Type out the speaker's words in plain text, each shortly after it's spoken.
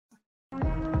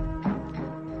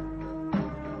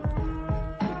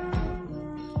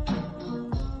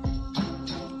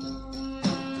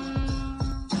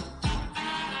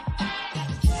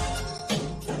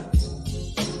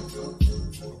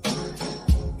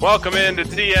Welcome into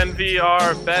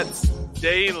DNVR Bets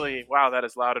Daily. Wow, that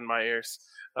is loud in my ears.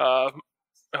 I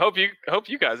hope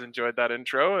you guys enjoyed that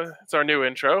intro. It's our new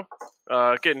intro.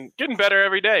 Getting better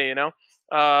every day, you know.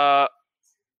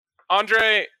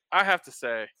 Andre, I have to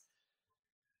say,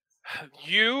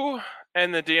 you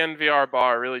and the DNVR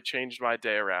bar really changed my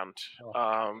day around.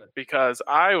 Because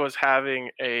I was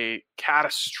having a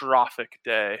catastrophic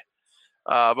day.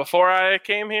 Before I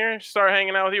came here, started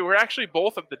hanging out with you. We're actually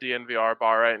both at the DNVR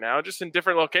bar right now, just in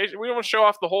different locations. We don't want to show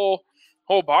off the whole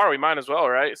bar. We might as well,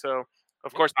 right? So,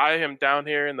 of course, I am down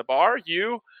here in the bar.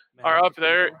 You are up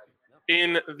there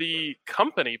in the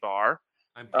company bar.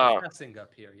 I'm progressing up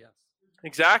here, yes.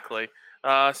 Exactly.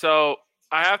 So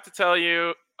I have to tell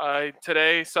you, I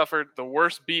today suffered the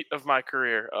worst beat of my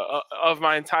career, of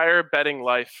my entire betting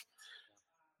life.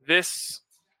 This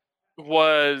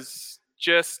was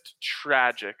just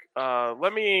tragic.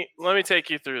 Let me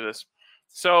take you through this.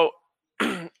 So,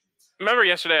 remember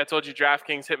yesterday I told you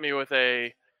DraftKings hit me with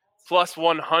a plus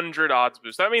 100 odds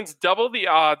boost. That means double the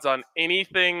odds on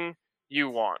anything you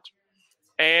want.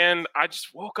 And I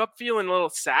just woke up feeling a little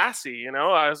sassy, you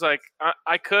know. I was like,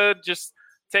 I could just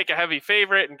take a heavy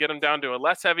favorite and get them down to a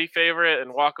less heavy favorite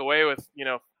and walk away with,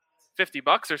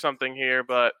 $50 or something here,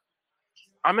 but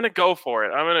I'm gonna go for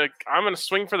it. I'm gonna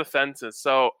swing for the fences.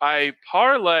 So I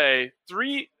parlay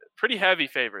three pretty heavy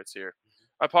favorites here.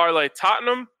 I parlay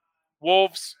Tottenham,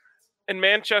 Wolves, and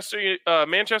Manchester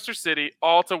City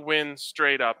all to win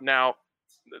straight up. Now,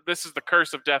 this is the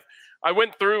curse of death. I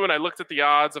went through and I looked at the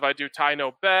odds if I do tie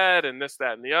no bet and this,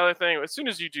 that, and the other thing. As soon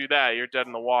as you do that, you're dead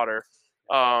in the water.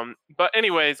 But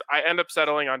anyways, I end up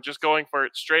settling on just going for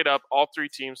it straight up, all three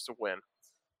teams to win.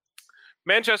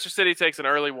 Manchester City takes an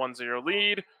early 1-0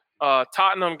 lead.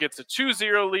 Tottenham gets a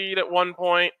 2-0 lead at one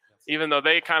point, even though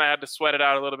they kind of had to sweat it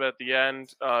out a little bit at the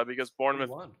end because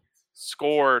Bournemouth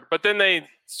scored. But then they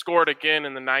scored again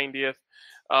in the 90th.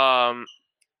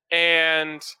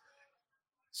 And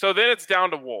so then it's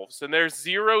down to Wolves. And there's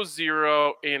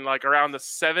 0-0 in like around the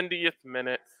 70th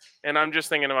minute. And I'm just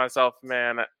thinking to myself,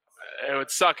 man, it would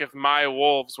suck if my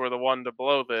Wolves were the one to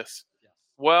blow this.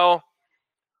 Well,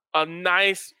 a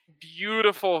nice,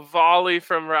 beautiful volley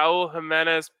from Raul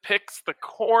Jimenez picks the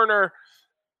corner,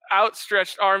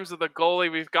 outstretched arms of the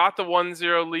goalie. We've got the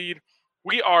 1-0 lead.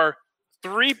 We are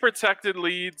 3 protected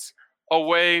leads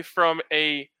away from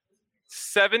a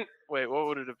 7. Wait, what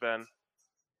would it have been?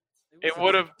 It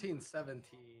would have 17.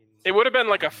 It would have been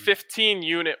like a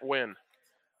 15-unit win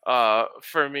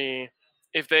for me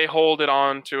if they hold it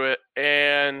on to it.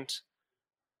 And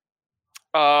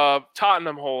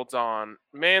Tottenham holds on.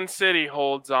 Man City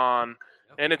holds on.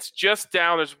 And it's just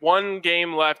down. There's one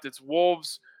game left. It's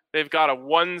Wolves. They've got a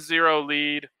 1-0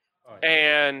 lead.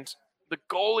 And the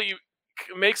goalie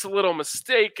makes a little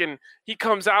mistake. And he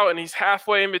comes out and he's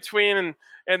halfway in between.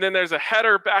 And then there's a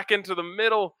header back into the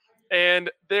middle. And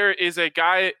there is a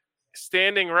guy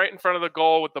standing right in front of the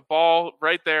goal with the ball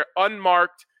right there,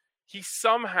 unmarked. He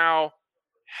somehow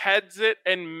heads it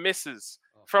and misses.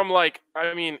 From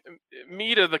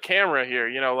me to the camera here,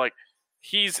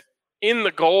 he's in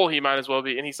the goal, he might as well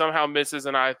be, and he somehow misses,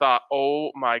 and I thought,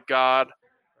 oh my God,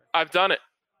 I've done it.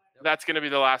 That's going to be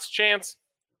the last chance.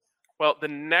 Well, the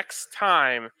next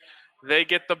time they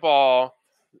get the ball,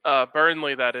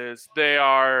 Burnley that is, they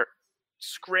are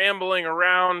scrambling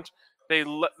around, they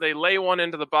lay one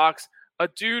into the box, a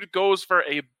dude goes for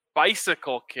a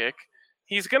bicycle kick.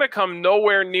 He's going to come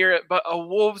nowhere near it, but a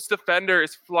Wolves defender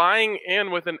is flying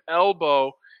in with an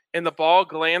elbow, and the ball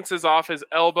glances off his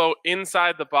elbow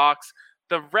inside the box.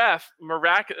 The ref,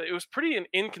 it was pretty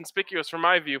inconspicuous from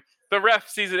my view. The ref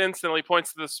sees it instantly,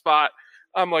 points to the spot.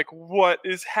 I'm like, what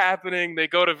is happening? They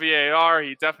go to VAR.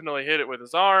 He definitely hit it with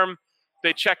his arm.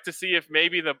 They check to see if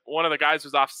maybe one of the guys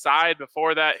was offside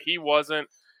before that. He wasn't.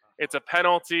 It's a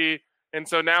penalty. And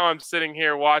so now I'm sitting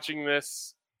here watching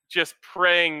this, just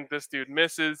praying this dude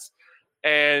misses,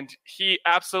 and he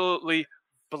absolutely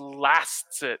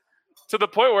blasts it to the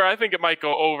point where I think it might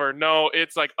go over. No,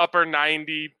 it's like upper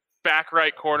 90, back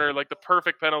right corner, like the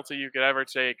perfect penalty you could ever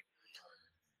take.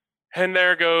 And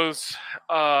there goes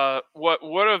what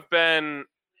would have been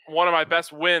one of my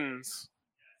best wins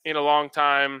in a long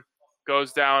time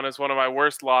goes down as one of my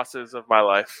worst losses of my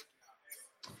life.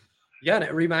 Yeah, and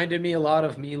it reminded me a lot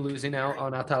of me losing out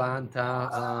on Atalanta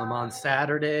on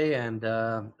Saturday. And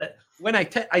when I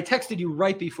texted you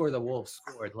right before the Wolves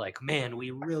scored, like, man, we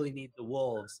really need the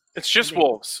Wolves. It's just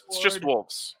Wolves. It's just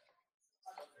Wolves.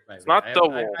 Right, it's not the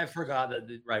Wolves. I forgot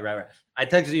that. Right. I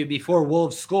texted you before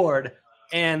Wolves scored.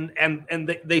 and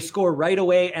they score right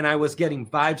away. And I was getting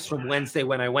vibes from Wednesday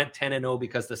when I went 10-0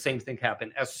 because the same thing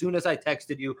happened. As soon as I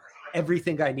texted you,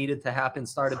 everything I needed to happen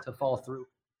started to fall through.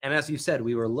 And as you said,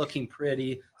 we were looking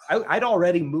pretty. I'd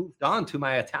already moved on to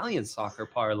my Italian soccer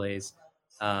parlays,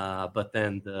 but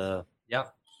then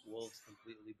Wolves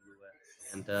completely blew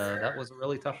it, and that was a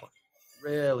really tough one.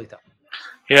 Really tough.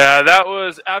 Yeah, that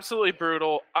was absolutely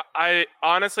brutal. I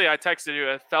honestly, I texted you.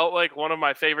 It felt like one of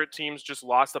my favorite teams just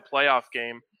lost a playoff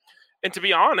game. And to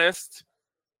be honest,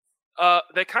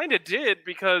 they kind of did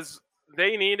because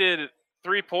they needed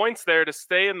 3 points there to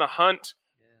stay in the hunt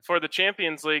for the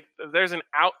Champions League. There's an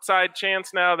outside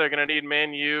chance now. They're going to need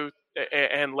Man U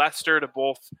and Leicester to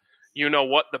both,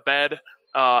 the bed.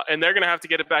 And they're going to have to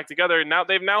get it back together. Now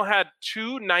they've now had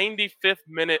 2 95th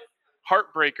minute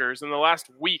heartbreakers in the last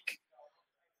week.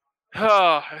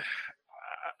 I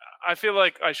feel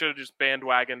like I should have just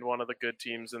bandwagoned one of the good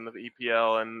teams in the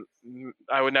EPL, and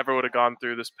I never would have gone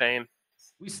through this pain.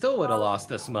 We still would have lost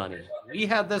this money. We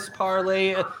had this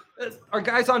parlay. Our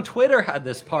guys on Twitter had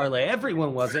this parlay.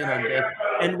 Everyone was in on it,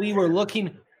 and we were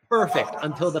looking perfect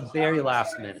until the very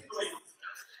last minute.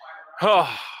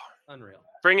 Oh, unreal.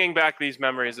 Bringing back these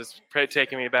memories is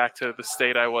taking me back to the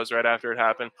state I was right after it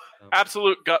happened.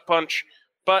 Absolute gut punch.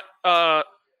 But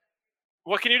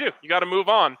what can you do? You got to move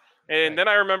on. And then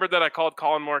I remembered that I called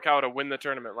Colin Morikawa to win the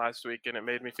tournament last week, and it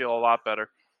made me feel a lot better.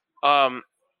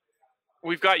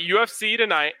 We've got UFC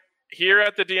tonight here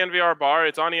at the DNVR bar.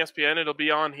 It's on ESPN. It'll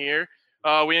be on here.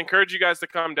 We encourage you guys to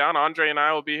come down. Andre and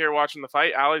I will be here watching the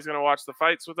fight. Allie's going to watch the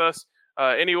fights with us.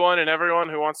 Anyone and everyone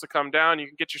who wants to come down, you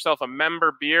can get yourself a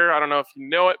member beer. I don't know if you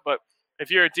know it, but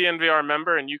if you're a DNVR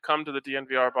member and you come to the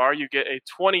DNVR bar, you get a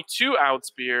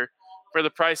 22-ounce beer for the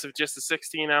price of just a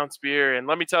 16-ounce beer. And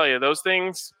let me tell you, those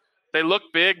things, they look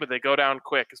big, but they go down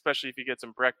quick, especially if you get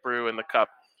some Breck Brew in the cup.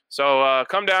 So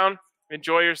come down,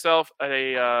 enjoy yourself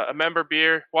a member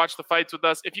beer, watch the fights with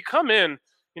us. If you come in,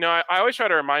 I always try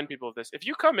to remind people of this. If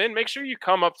you come in, make sure you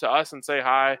come up to us and say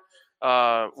hi.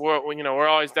 We're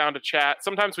always down to chat.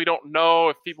 Sometimes we don't know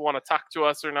if people want to talk to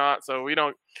us or not, so we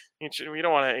don't want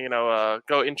to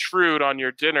go intrude on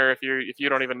your dinner if you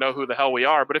don't even know who the hell we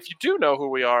are. But if you do know who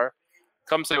we are,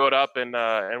 come say what up and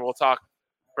we'll talk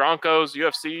Broncos,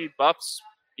 UFC, Buffs,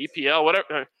 EPL, whatever.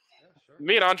 Yeah, sure.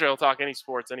 Me and Andre will talk any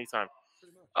sports anytime.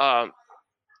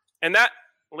 And that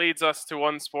leads us to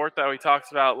one sport that we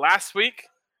talked about last week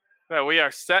that we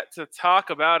are set to talk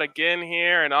about again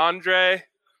here. And Andre,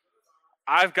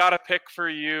 I've got a pick for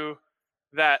you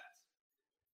that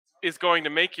is going to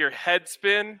make your head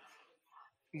spin.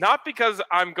 Not because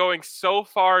I'm going so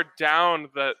far down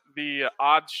the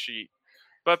odds sheet,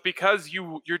 but because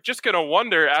you're just going to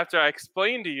wonder after I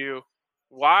explain to you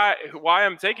why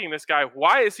I'm taking this guy.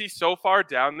 Why is he so far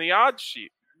down the odds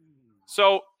sheet?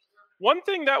 So one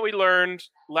thing that we learned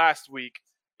last week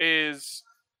is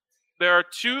there are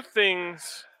 2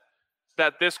 things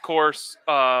that this course,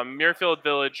 Muirfield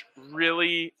Village,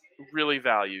 really, really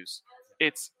values.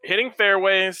 It's hitting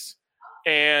fairways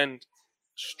and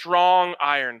strong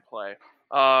iron play.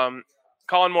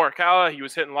 Colin Morikawa, he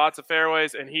was hitting lots of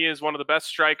fairways, and he is one of the best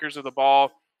strikers of the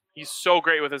ball. He's so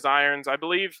great with his irons. I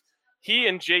believe he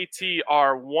and JT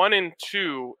are 1 and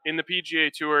 2 in the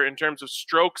PGA Tour in terms of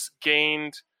strokes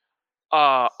gained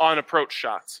on approach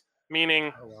shots,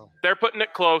 meaning they're putting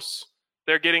it close.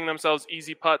 They're getting themselves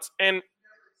easy putts. And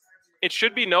it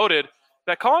should be noted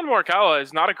that Colin Morikawa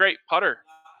is not a great putter.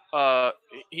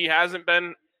 He hasn't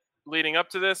been leading up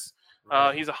to this.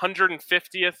 He's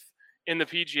 150th in the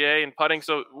PGA in putting.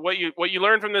 So what you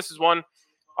learn from this is, one,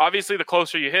 obviously the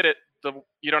closer you hit it,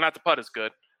 you don't have to putt as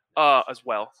good as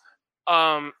well.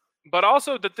 But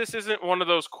also that this isn't one of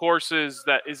those courses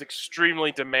that is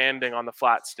extremely demanding on the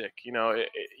flat stick.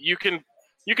 You can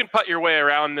putt your way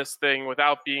around this thing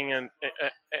without being an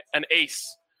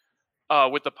ace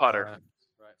with the putter. Right.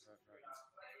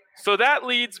 So that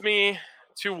leads me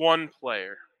to one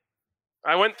player.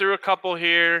 I went through a couple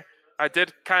here. I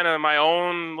did kind of my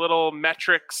own little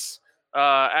metrics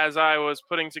as I was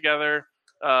putting together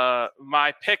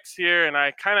my picks here, and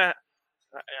I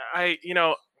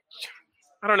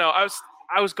don't know.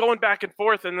 I was going back and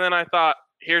forth, and then I thought,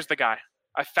 here's the guy.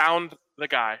 I found the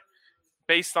guy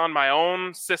based on my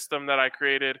own system that I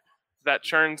created that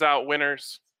churns out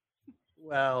winners.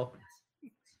 Well,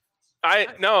 this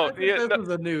is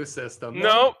a new system.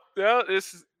 No,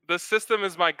 the system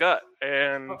is my gut,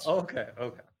 and okay.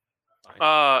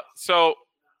 So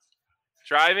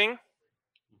driving,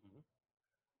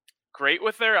 great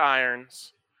with their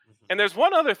irons, and there's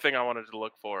one other thing I wanted to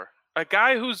look for. A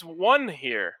guy who's won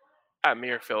here at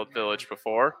Muirfield Village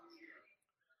before.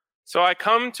 So I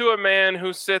come to a man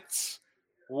who sits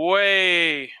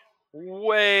way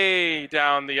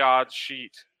down the odds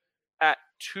sheet at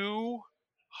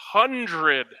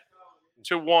 200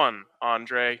 to 1,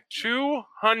 Andre.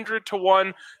 200 to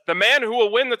 1. The man who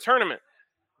will win the tournament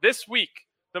this week,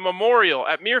 the Memorial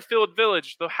at Muirfield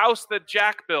Village, the house that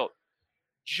Jack built,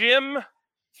 Jim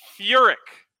Furyk.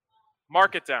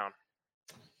 Mark it down.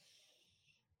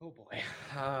 Oh boy.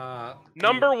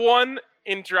 Number 1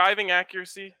 in driving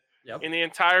accuracy Yep. in the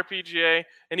entire PGA,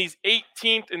 and he's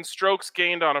 18th in strokes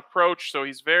gained on approach, so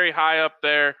he's very high up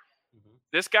there.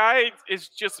 This guy is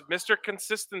just Mr.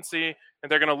 Consistency,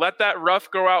 and they're going to let that rough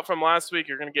go out from last week.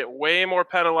 You're going to get way more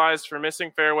penalized for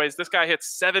missing fairways. This guy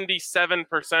hits 77%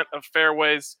 of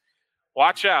fairways.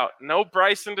 Watch out. No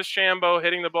Bryson DeChambeau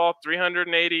hitting the ball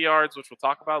 380 yards, which we'll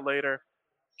talk about later.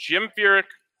 Jim Furyk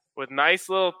with nice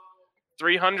little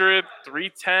 300,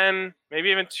 310, maybe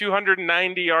even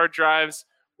 290-yard drives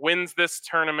wins this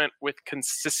tournament with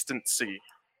consistency.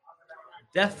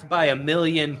 Death by a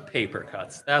million paper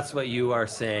cuts. That's what you are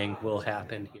saying will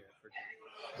happen here.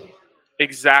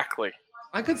 Exactly.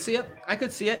 I could see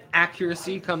it.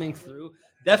 Accuracy coming through.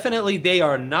 Definitely, they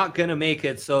are not going to make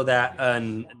it so that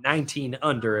 19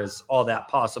 under is all that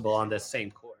possible on this same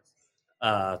course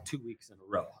 2 weeks in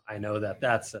a row. I know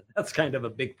that's kind of a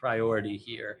big priority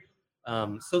here.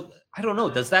 So I don't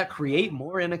know. Does that create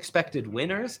more unexpected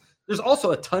winners? There's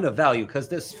also a ton of value because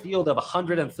this field of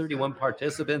 131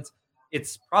 participants,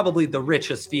 it's probably the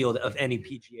richest field of any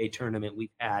PGA tournament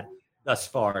we've had thus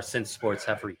far since sports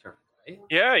have returned. Right?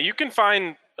 Yeah, you can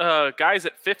find guys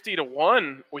at 50 to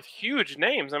 1 with huge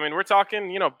names. I mean, we're talking,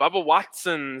 Bubba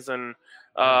Watsons, and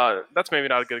that's maybe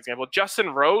not a good example.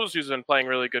 Justin Rose, who's been playing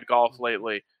really good golf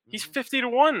lately, he's 50 to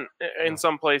 1 in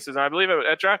some places, and I believe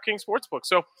at DraftKings Sportsbook.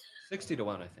 So 60 to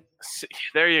 1, I think.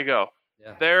 There you go.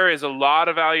 Yeah. There is a lot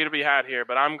of value to be had here,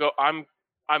 but I'm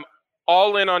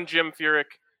all in on Jim Furyk.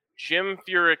 Jim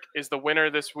Furyk is the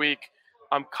winner this week.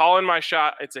 I'm calling my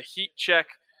shot. It's a heat check.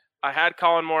 I had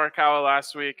Colin Morikawa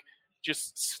last week.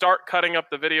 Just start cutting up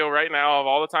the video right now of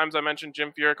all the times I mentioned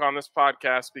Jim Furyk on this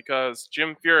podcast, because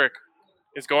Jim Furyk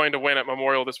is going to win at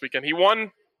Memorial this weekend. He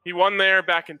won there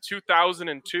back in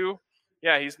 2002.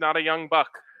 Yeah, he's not a young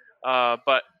buck,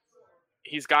 but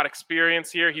he's got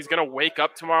experience here. He's going to wake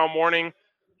up tomorrow morning.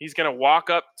 He's going to walk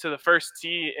up to the first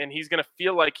tee, and he's going to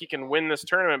feel like he can win this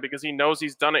tournament because he knows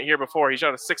he's done it here before. He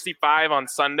shot a 65 on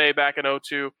Sunday back in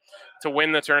 2002 to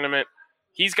win the tournament.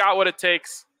 He's got what it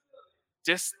takes.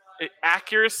 Just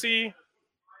accuracy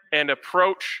and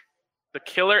approach. The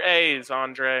killer A's,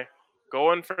 Andre.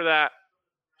 Going for that.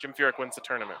 Jim Furyk wins the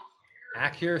tournament.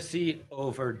 Accuracy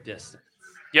over distance.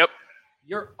 Yep.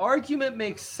 Your argument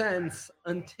makes sense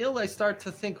until I start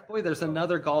to think, boy, there's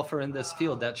another golfer in this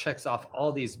field that checks off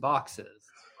all these boxes.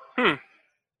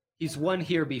 He's won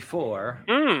here before,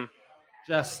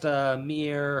 just a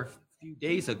mere few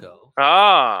days ago.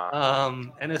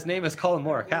 And his name is Colin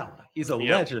Morikawa. He's a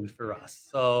legend for us.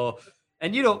 So,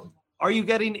 and are you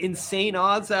getting insane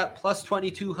odds at plus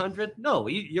 2,200? No,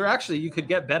 you could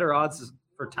get better odds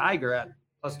for Tiger at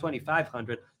plus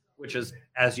 2,500. Which is,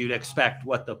 as you'd expect,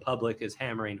 what the public is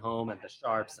hammering home, and the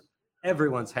sharps, and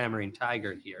everyone's hammering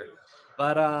Tiger here.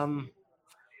 But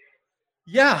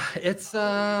it's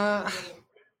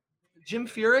Jim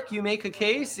Furyk. You make a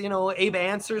case. Abe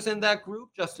Answer's in that group.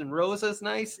 Justin Rose is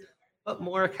nice, but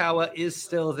Morikawa is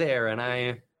still there, and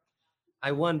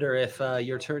I wonder if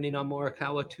you're turning on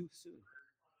Morikawa too soon.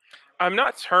 I'm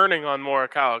not turning on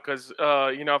Morikawa because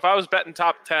if I was betting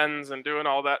top tens and doing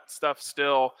all that stuff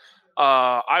still.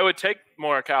 I would take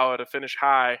Morikawa to finish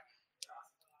high.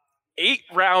 8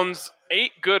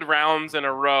 good rounds in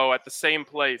a row at the same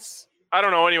place. I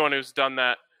don't know anyone who's done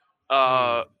that.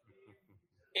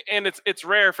 And it's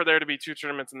rare for there to be 2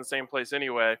 tournaments in the same place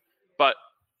anyway. But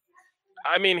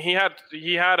I mean, he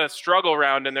had a struggle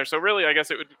round in there, so really, I guess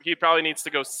he probably needs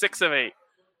to go 6 of 8.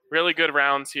 Really good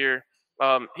rounds here.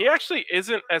 He actually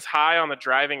isn't as high on the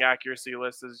driving accuracy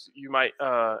list as you might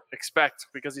expect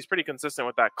because he's pretty consistent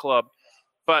with that club.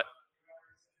 But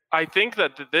I think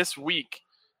that this week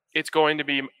it's going to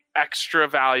be extra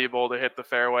valuable to hit the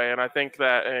fairway. And I think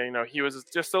that, he was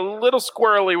just a little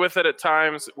squirrely with it at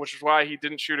times, which is why he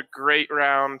didn't shoot a great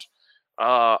round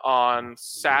on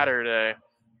Saturday.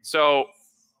 So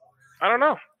I don't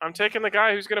know. I'm taking the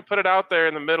guy who's going to put it out there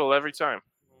in the middle every time.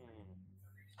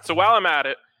 So while I'm at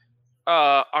it,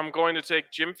 I'm going to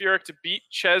take Jim Furyk to beat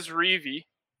Ches Reavie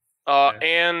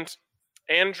and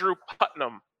Andrew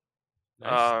Putnam.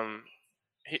 Nice.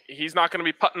 He's not going to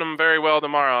be putting them very well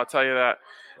tomorrow, I'll tell you that.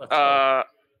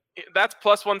 That's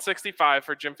plus 165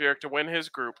 for Jim Furyk to win his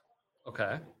group.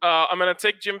 Okay. I'm going to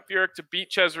take Jim Furyk to beat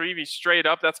Ches Reavie straight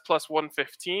up. That's plus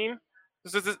 115.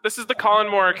 This is the Colin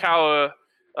Morikawa,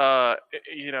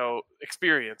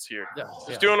 experience here.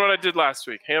 Just doing what I did last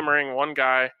week, hammering one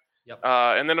guy. Yep.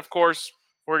 And then, of course,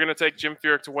 we're going to take Jim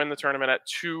Furyk to win the tournament at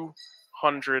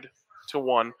 200 to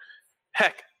 1.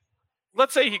 Heck,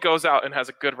 let's say he goes out and has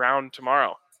a good round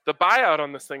tomorrow. The buyout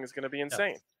on this thing is going to be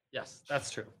insane. Yes, that's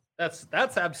true. That's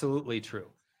absolutely true.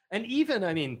 And even,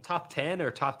 I mean, top 10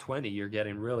 or top 20, you're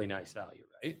getting really nice value,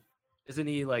 right? Isn't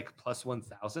he like plus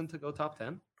 1,000 to go top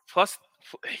 10? Plus,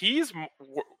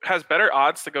 has better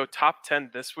odds to go top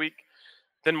 10 this week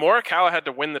than Morikawa had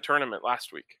to win the tournament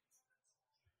last week.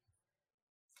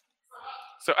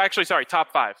 So actually, sorry,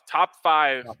 top 5. Top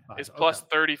 5 is plus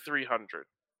 3,300.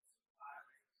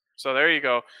 So there you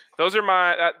go. Those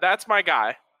are that's my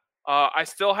guy. I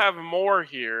still have more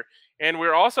here. And we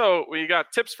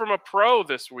got tips from a pro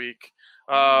this week.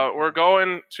 We're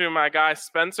going to my guy,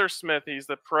 Spencer Smith. He's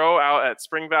the pro out at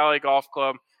Spring Valley Golf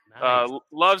Club. Nice.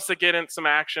 Loves to get in some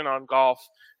action on golf.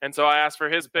 And so I asked for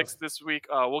his picks this week.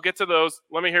 We'll get to those.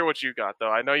 Let me hear what you got, though.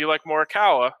 I know you like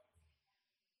Morikawa.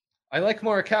 I like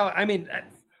Morikawa. I mean,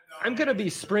 I'm going to be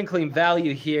sprinkling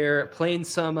value here, playing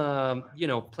the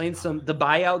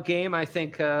buyout game. I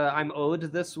think I'm owed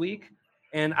this week.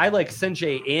 And I like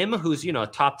Sanjay Im, who's, a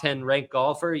top 10 ranked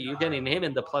golfer. You're getting him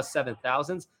in the plus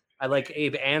 7,000s. I like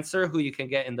Abe Answer, who you can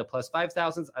get in the plus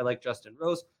 5,000s. I like Justin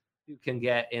Rose, who can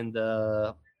get in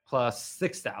the plus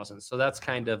 6,000. So that's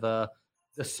kind of the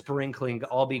sprinkling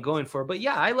I'll be going for. But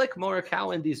yeah, I like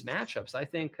Morikawa in these matchups. I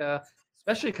think,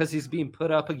 especially because he's being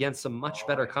put up against some much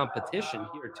better competition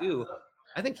here too.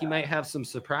 I think he might have some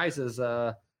surprises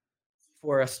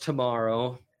for us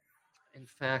tomorrow. In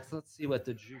fact, let's see what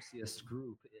the juiciest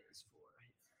group is for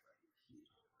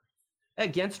him.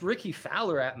 Against Ricky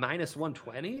Fowler at minus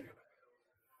 120.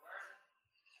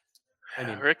 I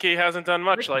mean, Ricky hasn't done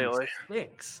much lately.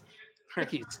 Stinks.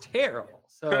 Ricky's terrible.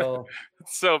 So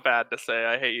it's so bad to say.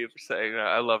 I hate you for saying that.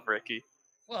 I love Ricky.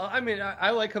 Well, I mean, I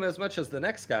like him as much as the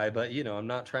next guy, but I'm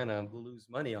not trying to lose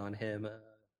money on him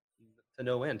to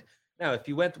no end. Now, if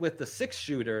you went with the 6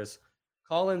 shooters,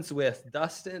 Collins with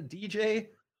Dustin, DJ,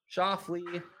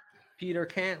 Schauffele, Peter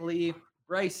Cantley,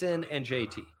 Bryson, and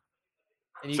JT,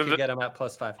 and you can get them at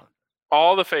plus 500.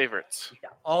 All the favorites. Yeah,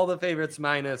 all the favorites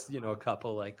minus a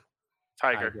couple like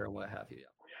Tiger and what have you. Yeah.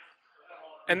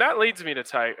 And that leads me to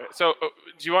Tiger. So,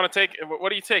 do you want to take?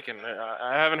 What are you taking?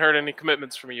 I haven't heard any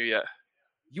commitments from you yet.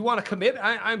 You want to commit?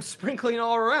 I'm sprinkling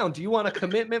all around. Do you want a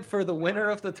commitment for the winner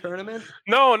of the tournament?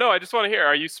 No. I just want to hear.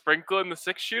 Are you sprinkling the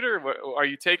 6 shooter? Are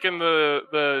you taking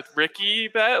the Ricky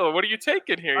bet? Or what are you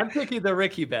taking here? I'm taking the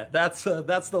Ricky bet. That's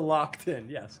the locked in.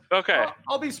 Yes. Okay.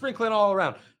 I'll be sprinkling all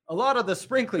around. A lot of the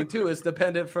sprinkling too is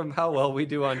dependent from how well we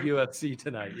do on UFC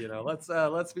tonight.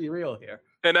 Let's be real here.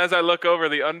 And as I look over,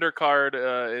 the undercard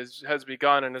has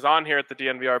begun and is on here at the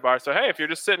DNVR bar. So hey, if you're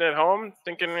just sitting at home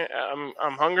thinking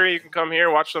I'm hungry, you can come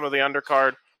here, watch some of the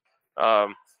undercard.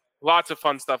 Lots of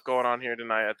fun stuff going on here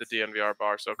tonight at the DNVR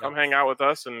bar. So come hang out with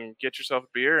us and get yourself a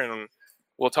beer, and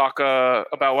we'll talk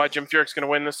about why Jim Furyk's going to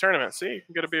win this tournament. See, you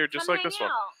can get a beer just like this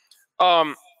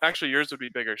one. Actually, yours would be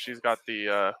bigger. She's got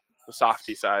the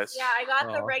softy size. Yeah, I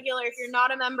got the regular. If you're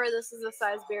not a member, this is the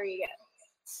size beer you get.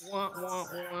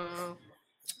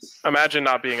 Imagine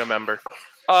not being a member.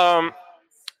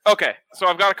 Okay, so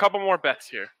I've got a couple more bets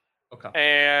here. Okay.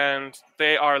 And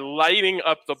they are lighting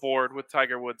up the board with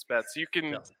Tiger Woods bets. You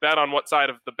can bet on what side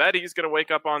of the bed he's going to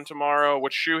wake up on tomorrow,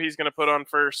 which shoe he's going to put on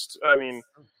first. I mean,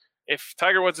 if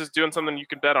Tiger Woods is doing something, you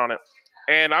can bet on it.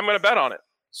 And I'm going to bet on it.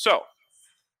 So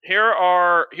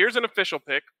here's an official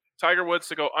pick. Tiger Woods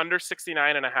to go under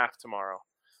 69.5 tomorrow.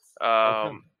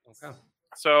 Okay.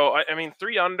 So, I mean,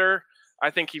 3 under. I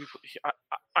think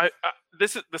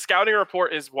this is the scouting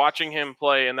report is watching him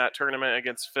play in that tournament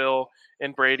against Phil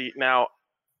and Brady. Now,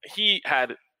 he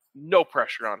had no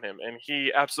pressure on him, and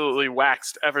he absolutely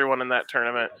waxed everyone in that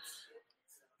tournament.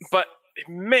 But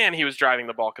man, he was driving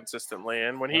the ball consistently,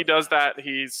 and when he does that,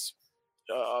 he's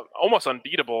almost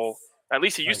unbeatable. At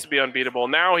least he used to be unbeatable.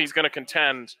 Now he's going to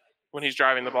contend when he's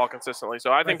driving the ball consistently.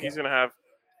 So I think he's going to have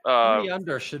 3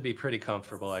 under should be pretty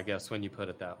comfortable, I guess, when you put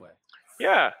it that way.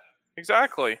 Yeah.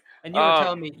 Exactly. And you were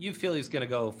telling me you feel he's going to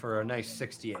go for a nice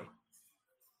 68.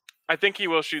 I think he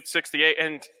will shoot 68.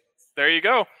 And there you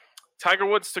go. Tiger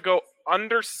Woods to go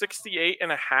under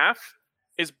 68.5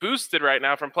 is boosted right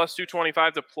now from plus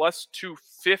 225 to plus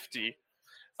 250.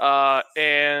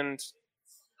 And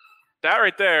that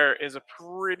right there is a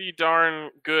pretty darn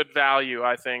good value,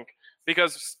 I think,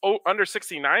 because under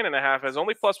 69.5 has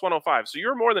only plus 105. So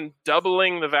you're more than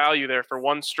doubling the value there for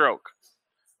one stroke.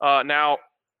 Now,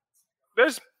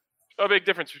 there's a big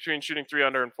difference between shooting 3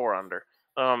 under and 4 under.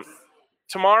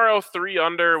 tomorrow 3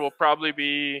 under will probably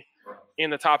be in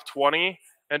the top 20,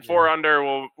 and 4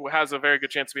 under has a very good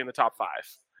chance to be in the top 5.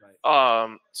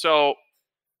 Right. So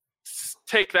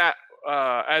take that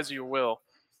as you will.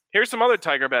 Here's some other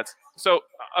Tiger bets. So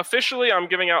officially, I'm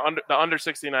giving out the under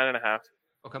 69.5.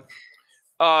 Okay.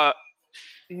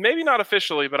 Maybe not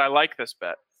officially, but I like this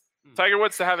bet. Tiger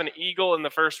Woods to have an eagle in the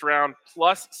first round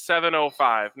plus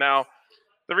 705. Now,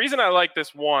 the reason I like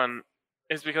this one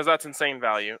is because that's insane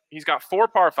value. He's got 4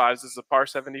 par 5s. This is a par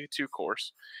 72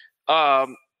 course.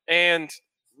 And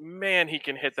man, he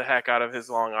can hit the heck out of his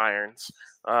long irons.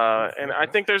 And I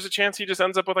think there's a chance he just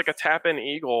ends up with like a tap-in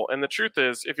eagle. And the truth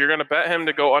is, if you're going to bet him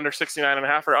to go under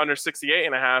 69.5 or under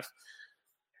 68.5,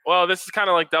 well, this is kind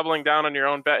of like doubling down on your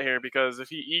own bet here, because if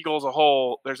he eagles a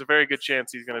hole, there's a very good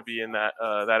chance he's going to be in that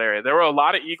area. There were a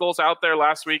lot of eagles out there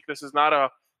last week. This is not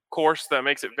a course that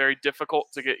makes it very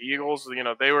difficult to get eagles. You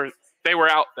know, they were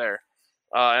out there,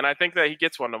 and I think that he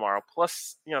gets one tomorrow.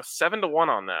 Plus, 7-1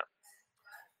 on that.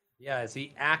 Yeah, is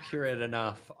he accurate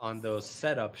enough on those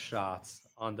setup shots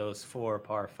on those 4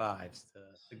 par 5s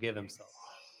to give himself?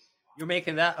 You're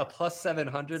making that a plus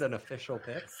 700 an official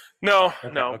pick? No,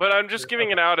 but I'm just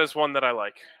giving it out as one that I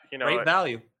like. Great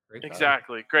value.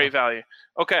 Exactly, great value.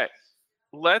 Okay,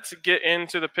 let's get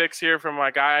into the picks here from my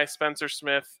guy Spencer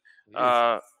Smith.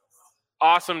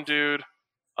 Awesome dude,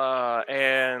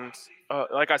 and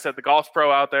like I said, the golf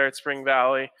pro out there at Spring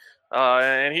Valley,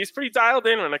 and he's pretty dialed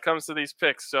in when it comes to these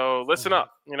picks. So listen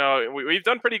up. We've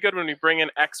done pretty good when we bring in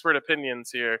expert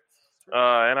opinions here.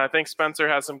 And I think Spencer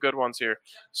has some good ones here.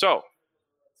 So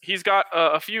he's got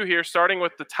a few here, starting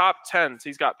with the top 10s.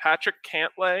 He's got Patrick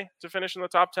Cantlay to finish in the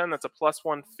top 10. That's a plus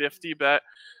 150 bet.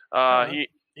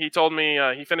 He told me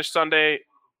he finished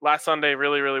last Sunday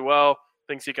really, really well.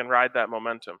 Thinks he can ride that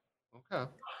momentum.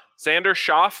 Okay. Xander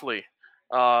Schauffele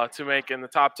to make in the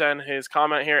top 10. His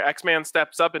comment here: X-Man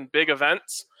steps up in big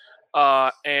events.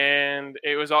 And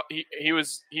it was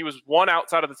he was one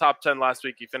outside of the top 10 last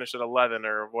week. He finished at 11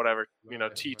 or whatever,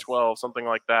 T12, something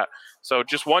like that. So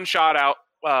just one shot out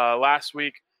last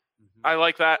week. I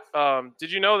like that.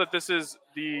 Did you know that this is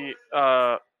the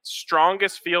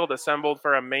strongest field assembled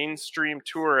for a mainstream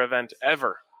tour event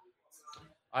ever?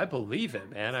 I believe it,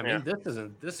 man. I mean,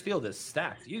 this field is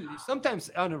stacked. You sometimes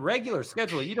on a regular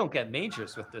schedule, you don't get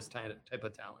majors with this type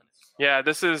of talent. Yeah,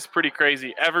 this is pretty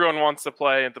crazy. Everyone wants to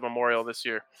play at the Memorial this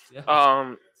year.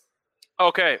 Yeah.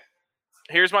 Okay,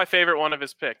 here's my favorite one of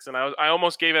his picks, and I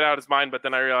almost gave it out as mine, but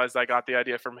then I realized I got the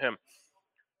idea from him.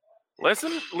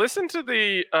 Listen to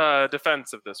the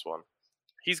defense of this one.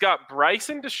 He's got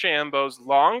Bryson DeChambeau's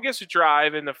longest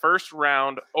drive in the first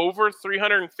round, over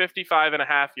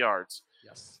 355.5 yards.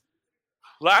 Yes.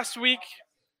 Last week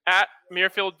at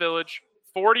Muirfield Village,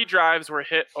 40 drives were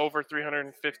hit over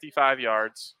 355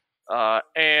 yards.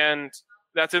 And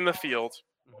that's in the field.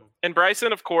 Mm-hmm. And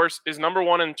Bryson, of course, is number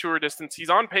 1 in tour distance.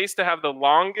 He's on pace to have the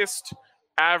longest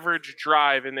average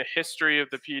drive in the history of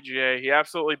the PGA. He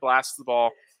absolutely blasts the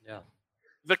ball. Yeah.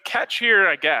 The catch here,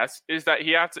 I guess, is that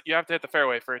you have to hit the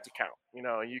fairway for it to count.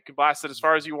 You can blast it as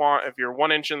far as you want. If you're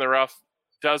 1 inch in the rough,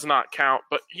 does not count.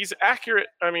 But he's accurate.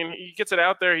 I mean, he gets it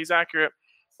out there. He's accurate.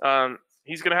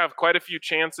 He's going to have quite a few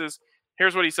chances.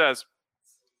 Here's what he says.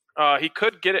 He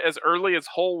could get it as early as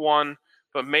hole 1,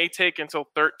 but may take until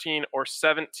 13 or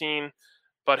 17,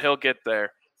 but he'll get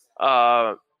there.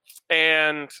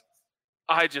 And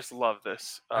I just love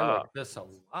this. I love this a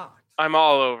lot. I'm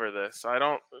all over this. I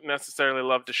don't necessarily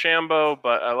love DeChambeau,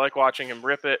 but I like watching him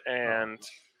rip it. And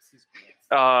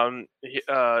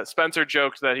Spencer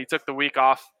joked that he took the week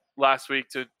off last week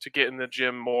to get in the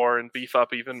gym more and beef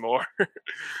up even more.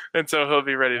 And so he'll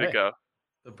be ready to go.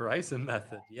 The Bryson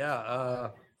method. Yeah.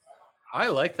 I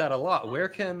like that a lot. Where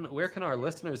can our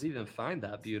listeners even find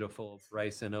that beautiful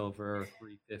Bryson over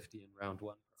 350 in round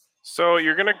 1? So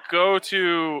you're going to go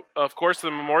to, of course, the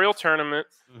Memorial Tournament,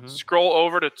 scroll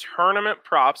over to Tournament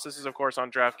Props. This is, of course, on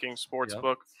DraftKings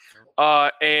Sportsbook.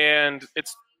 Yep. And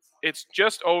it's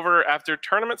just over after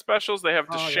Tournament Specials. They have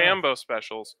DeChambeau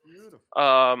specials. Beautiful.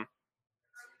 And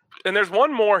there's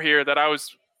one more here that I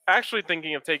was actually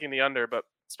thinking of taking the under, but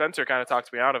Spencer kind of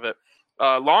talked me out of it.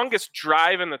 Longest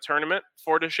drive in the tournament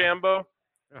for DeChambeau.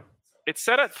 Yeah. It's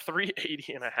set at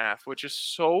 380.5, which is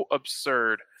so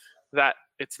absurd that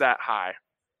it's that high.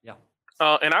 Yeah.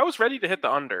 And I was ready to hit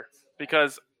the under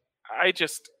because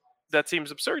that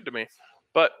seems absurd to me.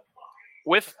 But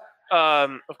with,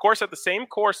 of course, at the same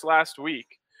course last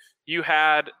week, you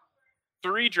had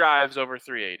 3 drives over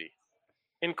 380,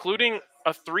 including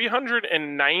a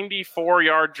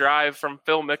 394-yard drive from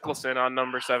Phil Mickelson on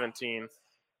number 17.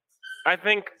 I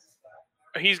think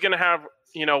he's going to have,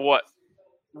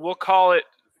 we'll call it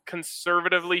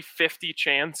conservatively 50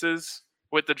 chances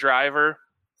with the driver,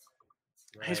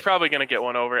 he's Right. probably going to get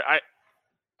one over.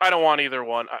 I don't want either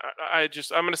one. I'm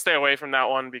going to stay away from that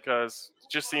one because it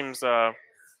just seems I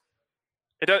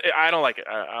don't like it.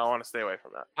 I want to stay away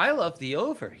from that. I love the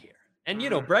over here. And,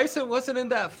 Bryson wasn't in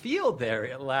that field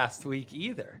there last week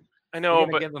either. I know,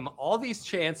 but give him all these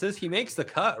chances. He makes the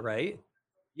cut, right?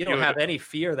 You don't have any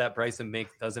fear that Bryson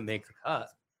doesn't make the cut.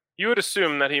 You would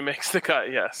assume that he makes the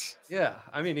cut, yes. Yeah,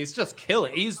 I mean, he's just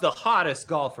killing. He's the hottest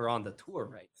golfer on the tour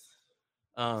right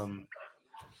now.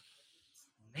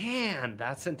 Man,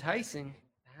 that's enticing.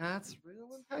 That's real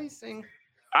enticing.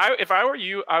 If I were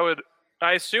you,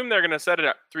 I assume they're going to set it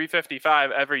at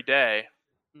 355 every day.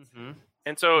 Mm-hmm.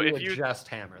 And so you if would you just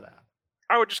hammer that,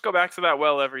 I would just go back to that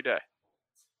well every day.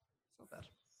 Not bad.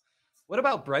 What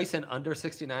about Bryson under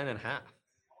 69.5?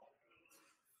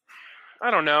 I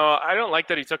don't know. I don't like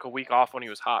that he took a week off when he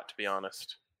was hot, to be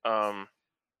honest.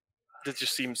 It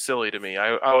just seems silly to me.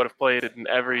 I would have played it in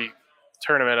every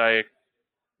tournament I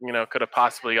could have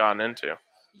possibly gotten into.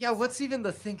 Yeah, what's even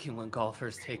the thinking when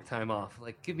golfers take time off?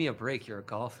 Like, give me a break. You're a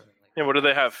golfer. Yeah, what do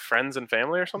they have? Friends and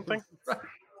family or something? Right.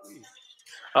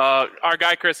 Our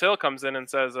guy Chris Hill comes in and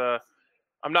says,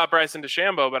 "I'm not Bryson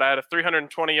DeChambeau, but I had a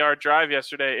 320-yard drive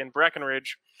yesterday in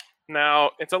Breckenridge.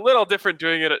 Now it's a little different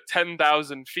doing it at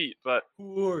 10,000 feet, but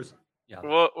yeah,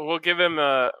 we'll give him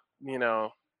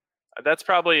that's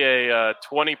probably a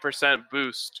 20%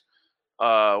 boost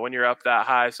when you're up that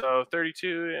high. So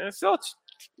 32, and still it's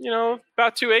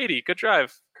about 280. Good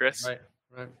drive, Chris.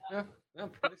 Right. Yeah,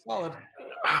 pretty solid.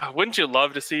 Wouldn't you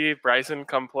love to see Bryson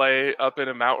come play up in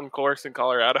a mountain course in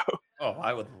Colorado? Oh,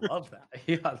 I would love that.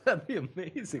 Yeah, that'd be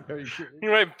amazing. Are you kidding? He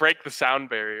might break the sound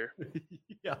barrier.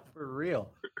 Yeah, for real.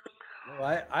 No,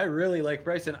 I really like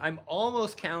Bryson. I'm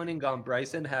almost counting on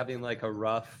Bryson having like a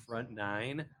rough front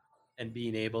nine and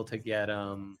being able to get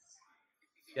an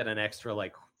extra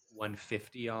like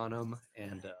 150 on him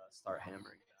and start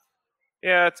hammering.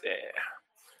 Yeah,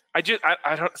 I don't,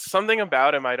 something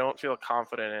about him I don't feel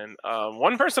confident in.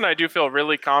 One person I do feel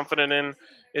really confident in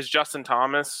is Justin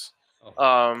Thomas.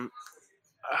 The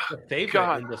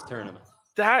favorite in this tournament.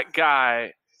 That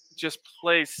guy just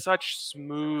plays such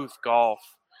smooth golf.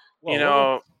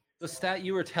 Well, the stat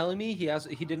you were telling me,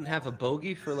 he didn't have a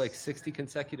bogey for like 60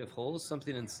 consecutive holes,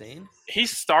 something insane. He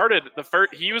started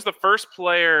he was the first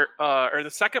player or the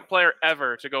second player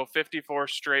ever to go 54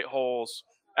 straight holes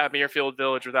at Muirfield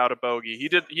Village without a bogey. He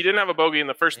didn't have a bogey in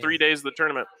the first 3 days of the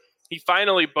tournament. He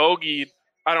finally bogeyed,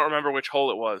 I don't remember which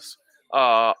hole it was,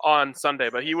 on Sunday,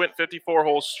 but he went 54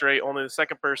 holes straight, only the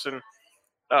second person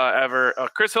ever.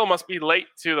 Chris Hill must be late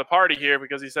to the party here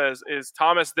because he says, is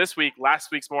Thomas this week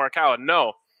last week's Morikawa?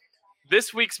 No.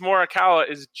 This week's Morikawa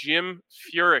is Jim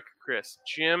Furyk, Chris.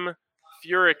 Jim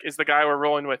Furyk is the guy we're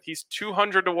rolling with. He's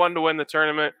 200 to 1 to win the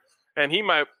tournament, and he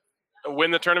might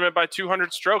win the tournament by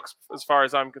 200 strokes as far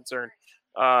as I'm concerned.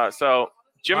 So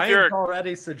Jim Furyk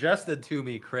already suggested to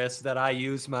me, Chris, that I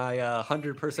use my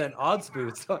 100% odds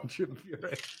boost on Jim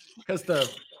Furyk because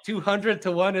the 200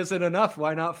 to 1 isn't enough.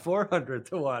 Why not 400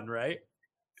 to 1, right?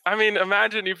 I mean,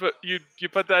 imagine you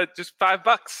put that just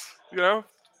 $5,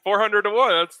 400 to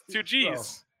 1. That's 2 G's. Well,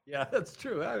 yeah, that's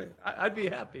true. I mean, I'd be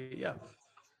happy. Yeah.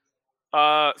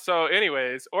 So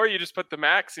anyways, or you just put the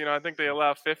max, I think they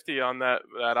allow 50 on that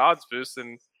odds boost,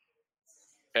 and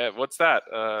what's that?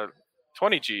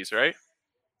 20 G's, right?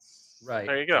 Right.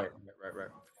 There you go. Right.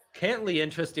 Cantley,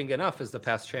 interesting enough, is the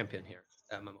past champion here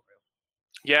at Memorial.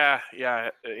 Yeah.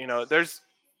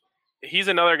 He's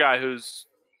another guy who's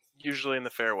usually in the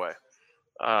fairway.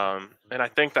 And I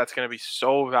think that's going to be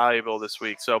so valuable this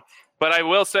week. So, but I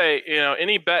will say,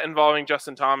 any bet involving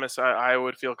Justin Thomas, I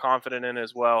would feel confident in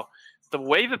as well. The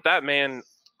way that man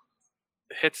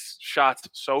hits shots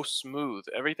so smooth,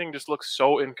 everything just looks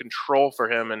so in control for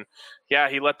him. And yeah,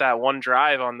 he let that one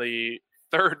drive on the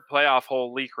third playoff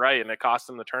hole leak right, and it cost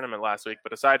him the tournament last week.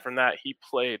 But aside from that, he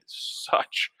played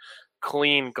such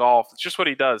clean golf. It's just what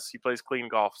he does. He plays clean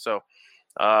golf. So,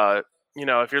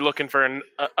 if you're looking for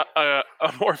a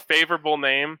more favorable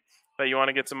name that you want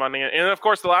to get some money in. And of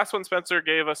course, the last one Spencer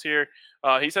gave us here,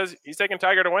 he says he's taking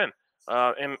Tiger to win.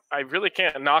 And I really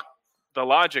can't knock the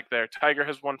logic there. Tiger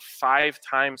has won 5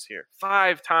 times here.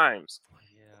 5 times.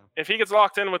 Yeah. If he gets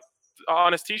locked in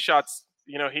on his tee shots,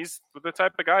 he's the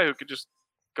type of guy who could just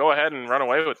go ahead and run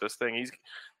away with this thing.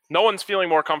 No one's feeling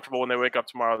more comfortable when they wake up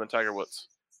tomorrow than Tiger Woods.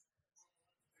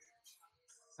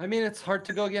 I mean, it's hard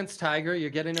to go against Tiger. You're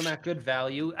getting him at good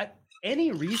value.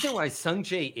 Any reason why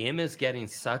Sungjae Im is getting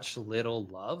such little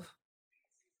love?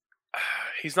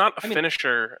 He's not a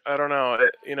finisher. I don't know.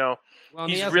 Well,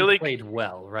 he's he hasn't really played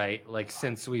well, right? Like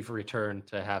since we've returned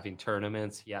to having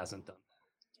tournaments, he hasn't done.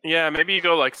 Yeah, maybe you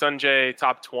go like Sanjay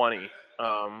top 20.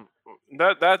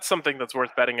 That's something that's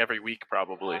worth betting every week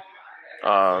probably.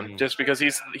 Just because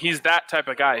he's that type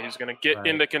of guy who's going to get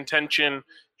into contention.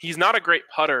 He's not a great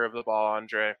putter of the ball,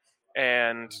 Andre,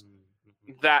 and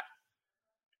that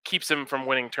keeps him from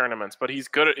winning tournaments. But he's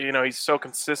good at, he's so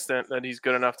consistent that he's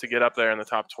good enough to get up there in the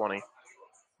top 20.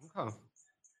 Okay.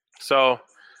 So,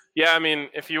 yeah, I mean,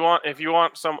 if you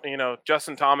want some,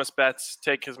 Justin Thomas bets,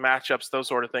 take his matchups, those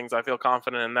sort of things, I feel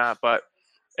confident in that. But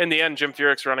in the end, Jim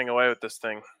Furyk's running away with this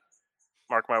thing.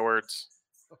 Mark my words.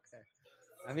 Okay.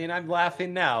 I mean, I'm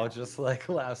laughing now, just like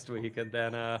last week, and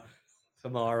then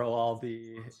tomorrow I'll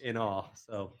be in awe.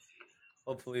 So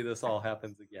hopefully this all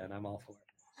happens again. I'm all for it.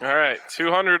 All right,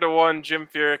 200-1 Jim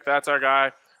Furyk. That's our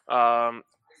guy.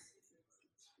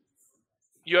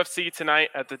 UFC tonight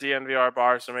at the DNVR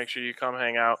bar, so make sure you come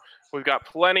hang out. We've got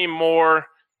plenty more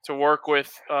to work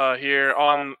with here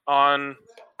on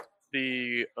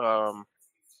the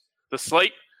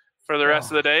slate for the rest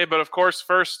of the day. But of course,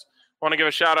 first, I want to give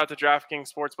a shout out to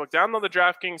DraftKings Sportsbook. Download the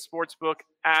DraftKings Sportsbook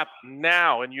app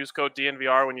now and use code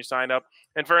DNVR when you sign up.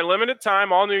 And for a limited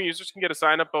time, all new users can get a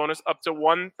sign-up bonus up to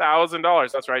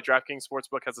 $1,000. That's right, DraftKings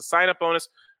Sportsbook has a sign-up bonus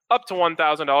up to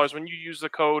 $1,000 when you use the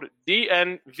code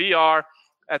DNVR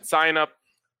at sign-up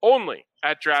only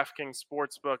at DraftKings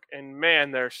Sportsbook. And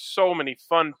man, there's so many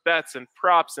fun bets and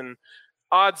props and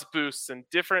odds boosts and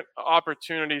different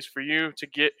opportunities for you to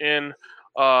get in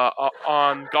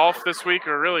on golf this week,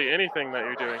 or really anything that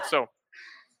you're doing. So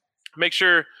make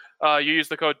sure you use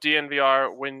the code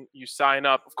DNVR when you sign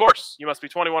up. Of course, you must be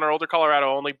 21 or older,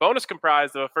 Colorado only. Bonus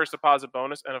comprised of a first deposit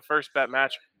bonus and a first bet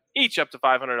match, each up to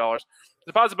 $500.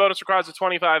 Deposit bonus requires a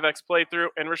 25x playthrough,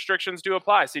 and restrictions do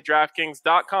apply. See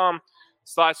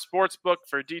DraftKings.com/sportsbook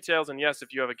for details. And yes,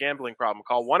 if you have a gambling problem,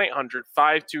 call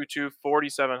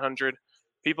 1-800-522-4700.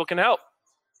 People can help.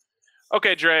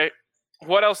 Okay, Dre,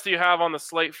 what else do you have on the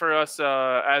slate for us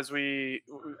why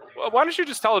don't you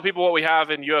just tell the people what we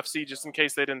have in UFC just in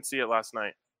case they didn't see it last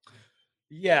night?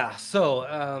 Yeah,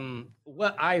 so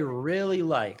what I really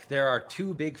like, there are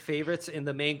two big favorites in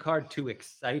the main card, two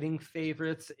exciting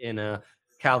favorites in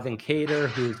Calvin Kattar,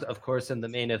 who's, of course, in the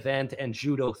main event, and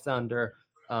Judo Thunder,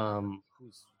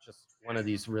 who's just one of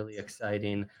these really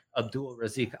exciting, Abdul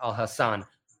Razik Al-Hassan,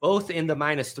 both in the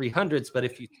minus 300s, but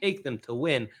if you take them to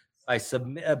win by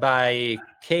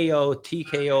KO,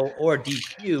 TKO, or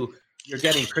DQ, you're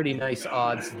getting pretty nice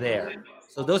odds there.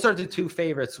 So those are the two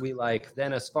favorites we like.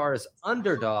 Then as far as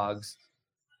underdogs,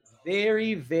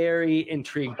 very, very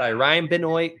intrigued by Ryan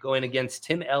Benoit going against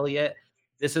Tim Elliott.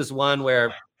 This is one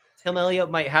where Tim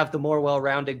Elliott might have the more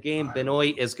well-rounded game.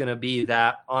 Benoit is going to be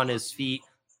that on his feet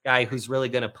guy who's really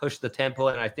going to push the tempo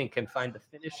and I think can find the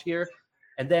finish here.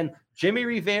 And then Jimmy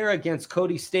Rivera against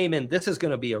Cody Stamann. This is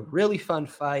going to be a really fun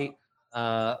fight.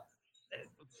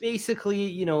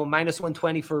 Basically, minus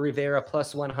 120 for Rivera,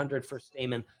 plus 100 for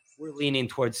Stamann. We're leaning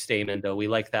towards Stamann, though. We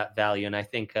like that value, and I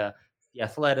think the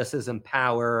athleticism,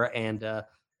 power, and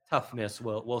toughness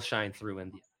will shine through in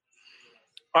the end.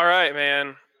 All right,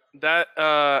 man. That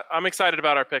I'm excited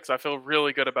about our picks. I feel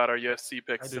really good about our UFC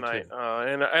picks tonight,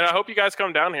 and I hope you guys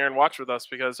come down here and watch with us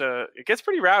because it gets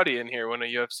pretty rowdy in here when a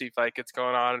UFC fight gets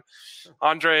going on.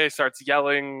 Andre starts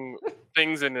yelling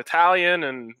things in Italian,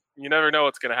 and you never know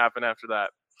what's going to happen after that.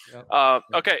 Yep.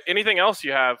 Okay, anything else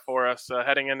you have for us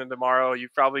heading into tomorrow?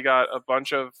 You've probably got a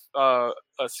bunch of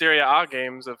Serie A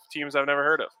games of teams I've never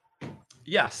heard of.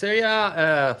 Yeah, Serie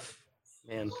A,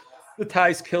 man, the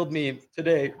ties killed me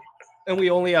today. And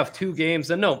we only have two games.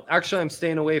 And no, actually, I'm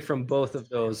staying away from both of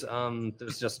those.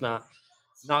 There's just not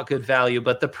good value.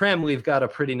 But the Prem, we've got a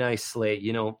pretty nice slate.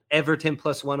 Everton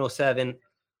plus 107,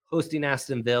 hosting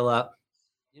Aston Villa.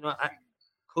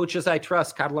 Coaches I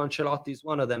trust, Carlo Ancelotti's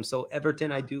one of them. So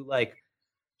Everton, I do like.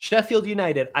 Sheffield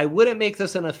United, I wouldn't make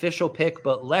this an official pick,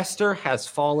 but Leicester has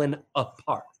fallen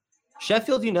apart.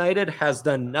 Sheffield United has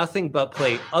done nothing but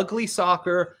play ugly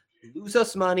soccer, lose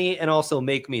us money, and also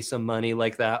make me some money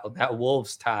like that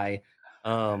Wolves tie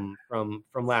from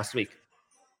last week.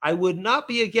 I would not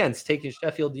be against taking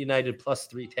Sheffield United plus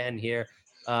 310 here.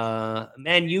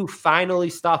 Man U finally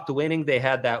stopped winning. They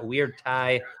had that weird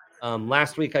tie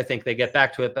last week. I think they get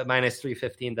back to it, but minus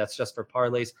 315, that's just for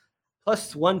parlays.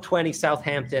 Plus 120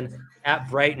 Southampton at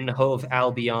Brighton Hove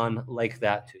Albion, like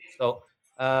that too. So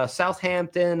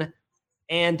Southampton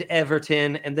and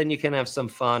Everton, and then you can have some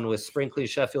fun with sprinkling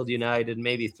Sheffield United,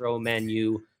 maybe throw Man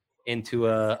U into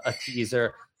a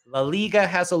teaser. La Liga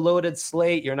has a loaded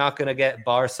slate. You're not going to get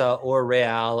Barca or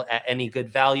Real at any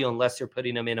good value unless you're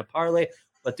putting them in a parlay.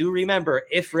 But do remember,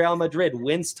 if Real Madrid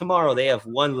wins tomorrow, they have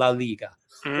won La Liga.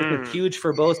 This is huge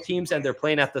for both teams, and they're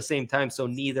playing at the same time, so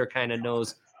neither kind of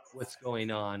knows what's going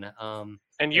on.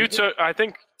 And you took, I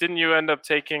think, didn't you end up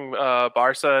taking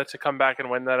Barca to come back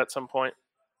and win that at some point?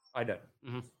 I did.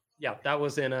 Mm-hmm. Yeah, that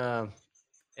was in a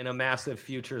massive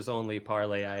futures only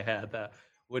parlay I had that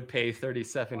would pay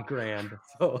 37 grand.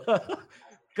 So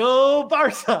go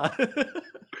Barca.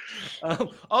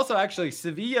 Also, actually,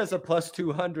 Sevilla's a plus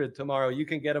 200 tomorrow. You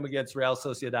can get them against Real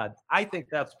Sociedad. I think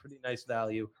that's pretty nice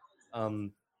value.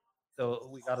 So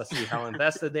we got to see how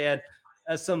invested they had.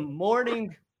 As some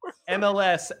morning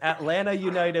MLS, Atlanta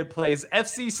United plays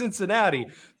FC Cincinnati.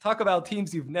 Talk about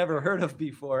teams you've never heard of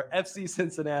before. FC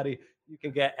Cincinnati. You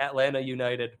can get Atlanta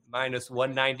United minus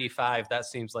 195. That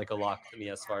seems like a lock to me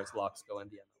as far as locks go in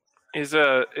the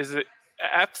MLS. Is it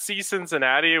FC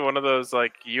Cincinnati one of those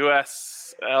like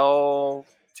USL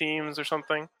teams or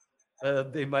something?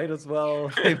 They might as well.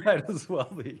 They might as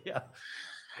well be. Yeah.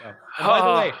 And by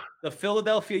the way, the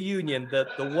Philadelphia Union,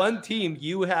 the one team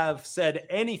you have said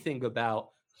anything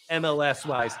about MLS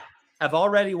wise, have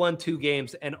already won 2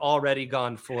 games and already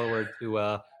gone forward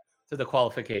to the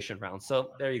qualification round.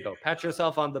 So there you go. Pat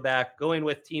yourself on the back. Going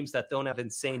with teams that don't have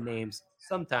insane names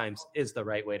sometimes is the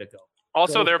right way to go.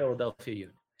 Also, they're Philadelphia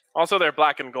Union. Also, they're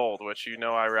black and gold, which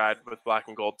I ride with black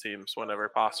and gold teams whenever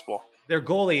possible. Their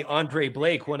goalie, Andre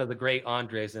Blake, one of the great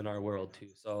Andres in our world, too.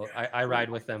 So I ride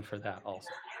with them for that also.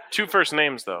 2 first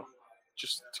names, though,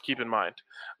 just to keep in mind.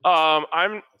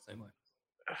 I'm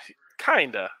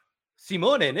kinda.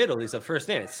 Simone in Italy is a first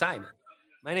name. It's Simon.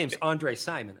 My name's Andre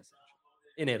Simon.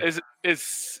 In Italy.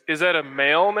 Is that a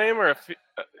male name or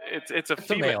it's a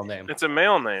male name? It's a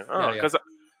male name. Oh, because yeah.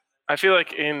 I feel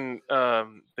like in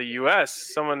the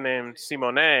U.S., someone named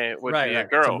Simone would be a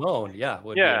girl. Simone,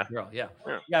 would be a girl.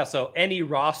 Yeah. So any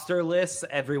roster lists,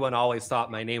 everyone always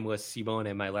thought my name was Simone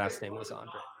and my last name was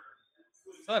Andre.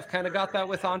 So I've kind of got that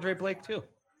with Andre Blake too.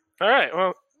 All right.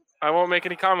 Well, I won't make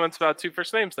any comments about 2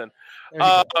 first names then.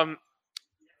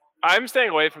 I'm staying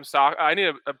away from soccer. I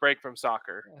need a break from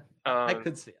soccer. I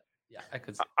could see it. Yeah, I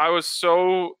could see it. I was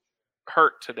so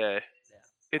hurt today. Yeah.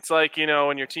 It's like,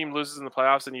 when your team loses in the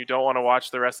playoffs and you don't want to watch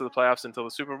the rest of the playoffs until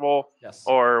the Super Bowl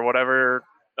or whatever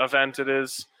event it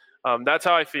is. That's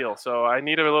how I feel. So I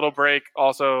need a little break.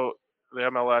 Also, the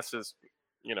MLS is,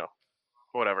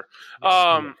 whatever.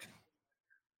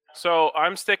 So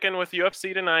I'm sticking with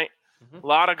UFC tonight. Mm-hmm. A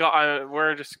lot of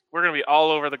we're going to be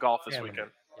all over the golf this weekend.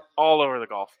 Yeah. All over the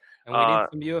golf. And we need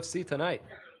some UFC tonight.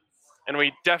 And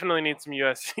we definitely need some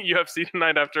UFC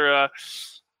tonight after I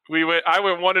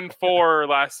went 1-4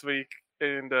 last week,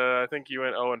 and I think you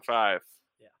went 0-5.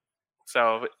 Yeah.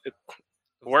 So the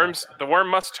worm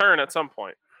must turn at some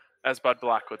point, as Bud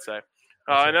Black would say.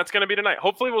 And that's going to be tonight.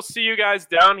 Hopefully we'll see you guys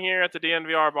down here at the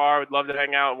DNVR bar. We'd love to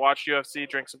hang out and watch UFC,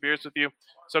 drink some beers with you.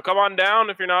 So come on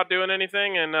down if you're not doing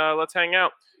anything, and let's hang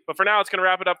out. But for now, it's going to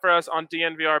wrap it up for us on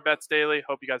DNVR Bets Daily.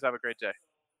 Hope you guys have a great day.